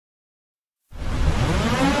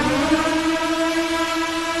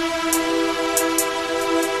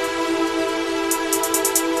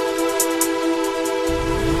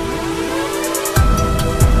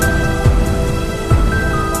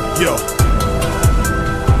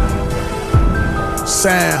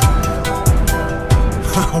sound.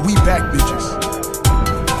 We back, bitches.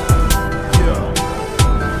 Yeah.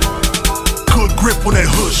 Good grip on that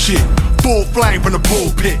hood shit. Full flame from the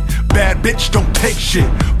pulpit. Bad bitch don't take shit.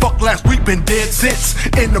 Fuck last week, been dead since.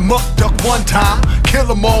 In the muck, duck one time. Kill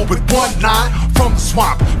them all with one line. From the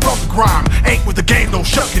swamp, from the grime. Ain't with the game, no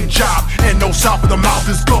shucking job. And no south of the mouth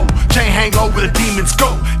is go. Chain hang low with a demon's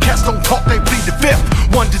go. Cats don't talk, they plead the fifth.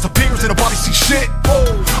 One disappears and nobody see shit.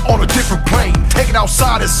 On a different plane. Take it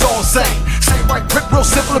outside, it's all the same. Say right quick, real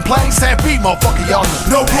simple and plain. Sam B, motherfucker, y'all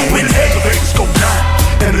know. No room in hell. The babies go down.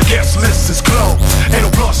 And the guest list is closed. Ain't no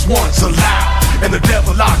plus ones allowed. And the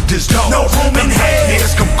devil locked his door. No room in hell.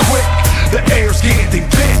 Niggas come quick. The air's getting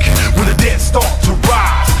thick. When the dead start to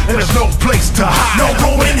rise. And there's no place to hide. No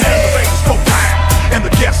room in hell. The babies go down. And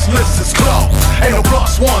the guest list is closed. Ain't no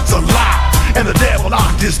plus ones allowed. And the devil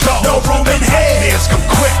locked his door. No room in hell. Niggas come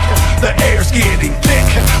quick. The air's getting thick.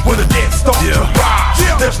 When the dead start to rise.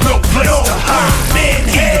 There's no place to hide.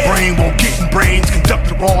 The brain won't get in brains.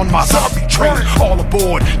 Conductor on my zombie train. All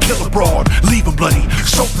aboard, kill abroad, leave 'em bloody,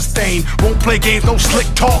 sofa stain. Won't play games, no slick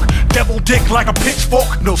talk. Devil dick like a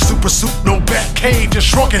pitchfork. No super suit, no bat cave. Just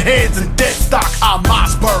shrunken heads and dead stock. I'm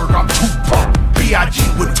Mossberg, I'm Tupac. B.I.G.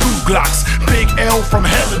 with 2 Glocks. Big L from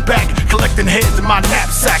hell and back. Collecting heads in my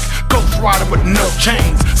knapsack. Ghost rider with no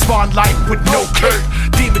chains. Spawn life with no curve.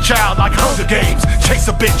 Demon child like Hunger Games. Chase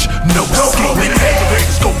a bitch, no escape. The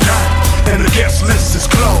babies go down. And the guest list is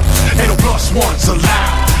closed. Ain't no plus ones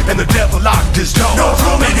allowed. And the devil locked his door. No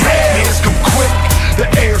room in hell. Niggas come quick. The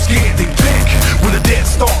air's getting thick. When the dead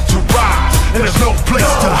start to rise. And there's no place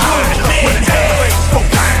to hide. When the elevators go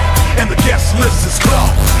down. And the guest list is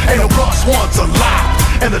closed. Ain't no plus ones allowed.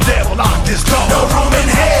 And the devil locked his door. No room in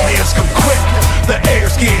hell. Niggas come quick. The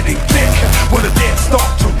air's getting thick. When the dead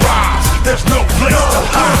start to rise. There's no place to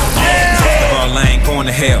hide. Well, I ain't going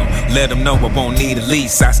to hell. Let them know I won't need a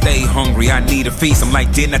lease. I stay hungry, I need a feast. I'm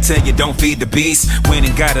like, didn't I tell you don't feed the beast? Went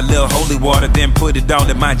and got a little holy water, then put it all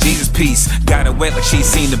in my Jesus piece. Got her wet like she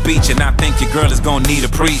seen the beach, and I think your girl is gonna need a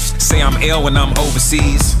priest. Say I'm ill when I'm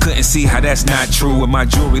overseas. Couldn't see how that's not true. And my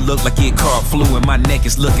jewelry look like it caught flu, and my neck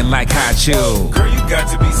is looking like hot chill. Girl, you got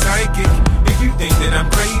to be psychic. If you think that I'm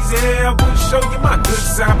crazy, I would show you my good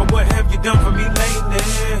side, but what have you done for me lately?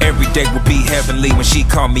 Every day will be heavenly when she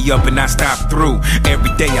called me up and I stopped through.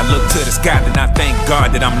 Every day I look to the sky and I thank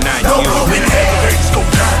God that I'm not no you. No room in hell. The babies go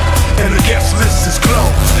down. And the guest list is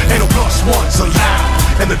closed. Ain't no plus ones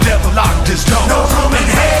allowed. And the devil locked his door. No room in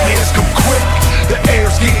hell. Niggas come quick. The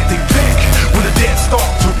air's getting thick. When the dead start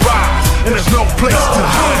to rise. And there's no place to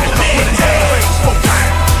hide. When the elevators go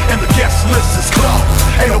down. And the guest list is closed.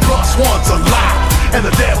 Ain't no plus ones allowed. And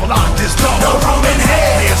the devil locked his door. No room in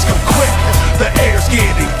hell. Niggas come quick. The air's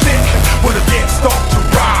getting thick. When the dead start to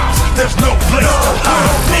rise. There's no place to hide.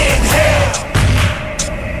 No room in hell.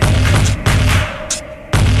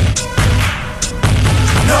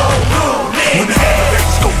 No room in hell. When the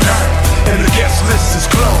elevators go down. And the guest list is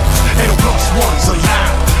closed. Ain't no plus ones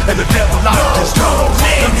allowed. And the devil locked his door.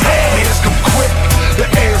 Niggas come quick. The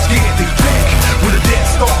air's getting thick. When the dead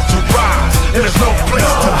start to rise. And there's no place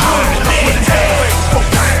to hide. When the elevators go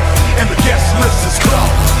down. And the guest list is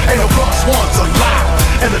closed. Ain't no plus ones allowed.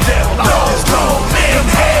 And the devil locked his door.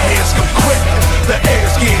 Niggas come quick. The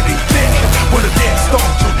air's getting thick. When the dead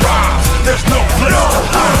start to rise. There's no place to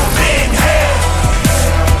hide.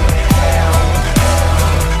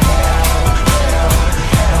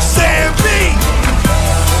 Sam B.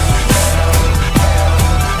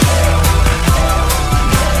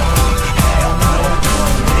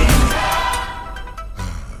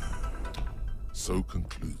 So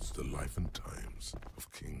concludes the life and times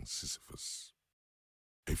of King Sisyphus.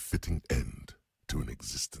 A fitting end to an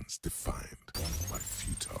existence defined by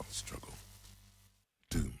futile struggle.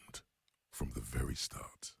 Doomed from the very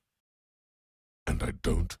start. And I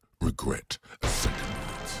don't regret a second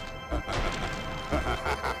of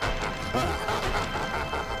it.